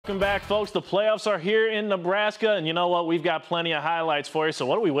Welcome back, folks. The playoffs are here in Nebraska, and you know what? We've got plenty of highlights for you, so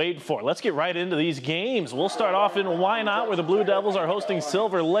what are we waiting for? Let's get right into these games. We'll start off in Why Not, where the Blue Devils are hosting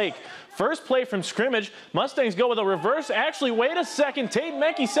Silver Lake. First play from scrimmage, Mustangs go with a reverse. Actually, wait a second. Tate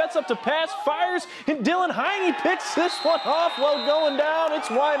Menke sets up to pass, fires, and Dylan Heine picks this one off while going down. It's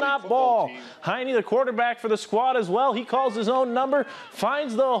Why Not ball. Heine, the quarterback for the squad as well. He calls his own number,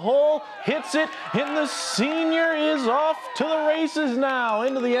 finds the hole, hits it, and the senior is off to the races now.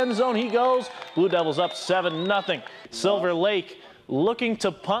 Into the end zone he goes. Blue Devils up 7-0. Silver Lake looking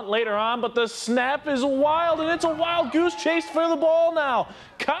to punt later on, but the snap is wild, and it's a wild goose chase for the ball now.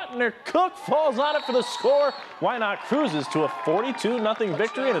 Cotner Cook falls on it for the score. Why Not cruises to a 42-0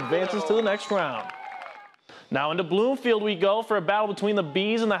 victory and advances to the next round. Now into Bloomfield we go for a battle between the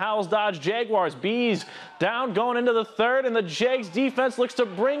Bees and the Howells Dodge Jaguars. Bees down going into the third, and the Jags defense looks to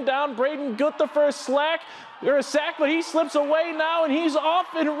bring down Braden Gutta for a sack, but he slips away now, and he's off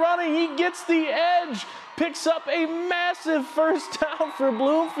and running. He gets the edge, picks up a massive first down for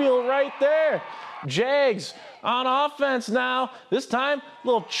Bloomfield right there. Jags on offense now. This time, a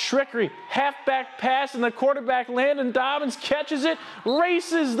little trickery. Halfback pass, and the quarterback, Landon Dobbins, catches it,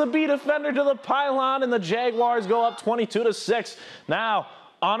 races the B defender to the pylon, and the Jaguars go up 22-6. Now,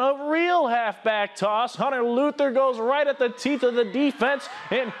 on a real halfback toss, Hunter Luther goes right at the teeth of the defense,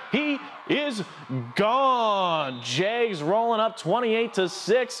 and he is gone. Jags rolling up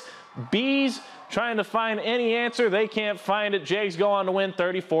 28-6. Bees trying to find any answer. They can't find it. Jags go on to win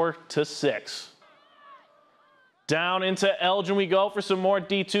 34-6. Down into Elgin we go for some more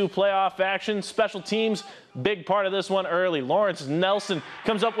D2 playoff action. Special teams, big part of this one early. Lawrence Nelson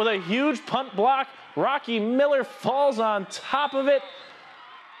comes up with a huge punt block. Rocky Miller falls on top of it.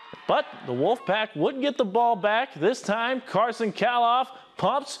 But the Wolfpack would get the ball back. This time, Carson Kaloff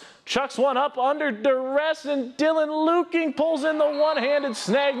pumps, chucks one up under duress, and Dylan Luking pulls in the one-handed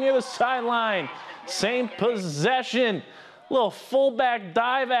snag near the sideline. Same possession. Little fullback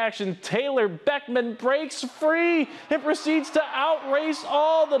dive action. Taylor Beckman breaks free and proceeds to outrace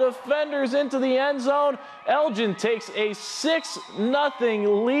all the defenders into the end zone. Elgin takes a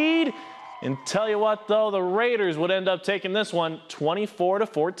 6-0 lead. And tell you what, though, the Raiders would end up taking this one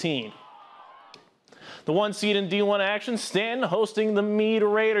 24-14. The 1 seed in D1 action, Stanton hosting the Meade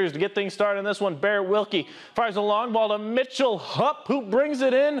Raiders. To get things started in this one, Barrett Wilkie fires a long ball to Mitchell Hupp, who brings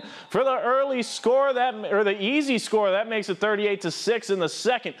it in for the early score, or the easy score. That makes it 38-6 in the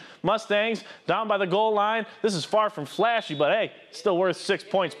second. Mustangs down by the goal line. This is far from flashy, but hey, still worth 6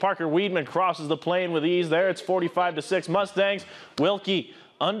 points. Parker Weedman crosses the plane with ease there. It's 45-6 Mustangs. Wilkie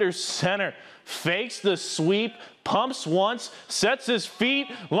under center, fakes the sweep, pumps once, sets his feet,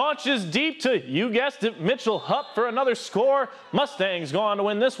 launches deep to, you guessed it, Mitchell Hupp for another score. Mustangs go on to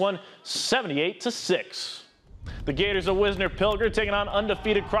win this one 78-6. The Gators of Wisner-Pilger taking on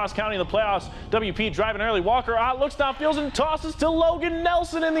undefeated Cross County in the playoffs. WP driving early. Walker out, looks downfield and tosses to Logan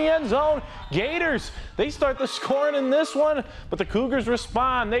Nelson in the end zone. Gators, they start the scoring in this one, but the Cougars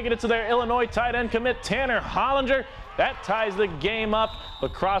respond. They get it to their Illinois tight end commit, Tanner Hollinger. That ties the game up,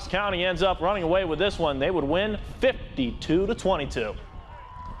 but Cross County ends up running away with this one. They would win 52-22.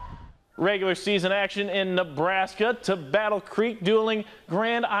 Regular season action in Nebraska. To Battle Creek dueling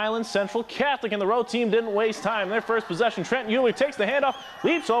Grand Island Central Catholic, and the road team didn't waste time. Their first possession, Trent Euler takes the handoff,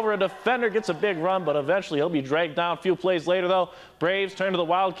 leaps over a defender, gets a big run, but eventually he'll be dragged down. A few plays later, though, Braves turn to the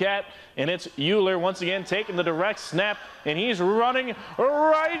Wildcat, and it's Euler once again taking the direct snap, and he's running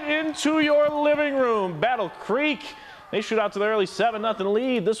right into your living room. Battle Creek, they shoot out to the early 7-0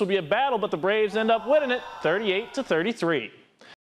 lead. This will be a battle, but the Braves end up winning it 38-33.